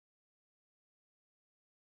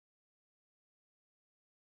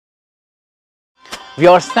We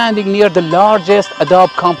are standing near the largest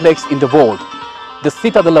adobe complex in the world, the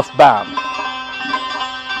Citadel of Bam.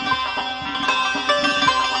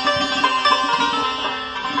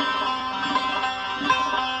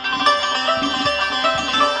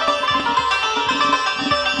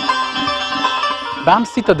 Bam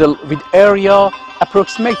Citadel, with area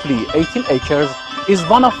approximately 18 acres, is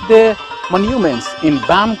one of the monuments in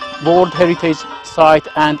Bam World Heritage Site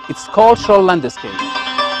and its cultural landscape.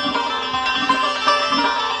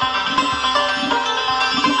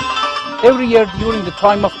 Every year during the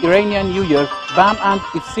time of Iranian New Year, Bam and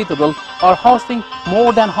its citadel are hosting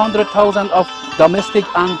more than 100,000 of domestic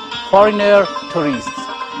and foreigner tourists.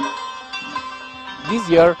 This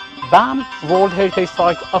year, Bam World Heritage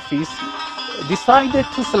Site Office decided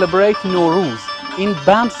to celebrate Nowruz in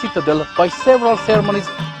Bam Citadel by several ceremonies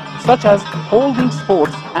such as holding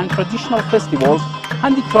sports and traditional festivals,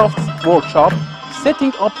 handicrafts workshop,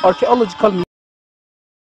 setting up archaeological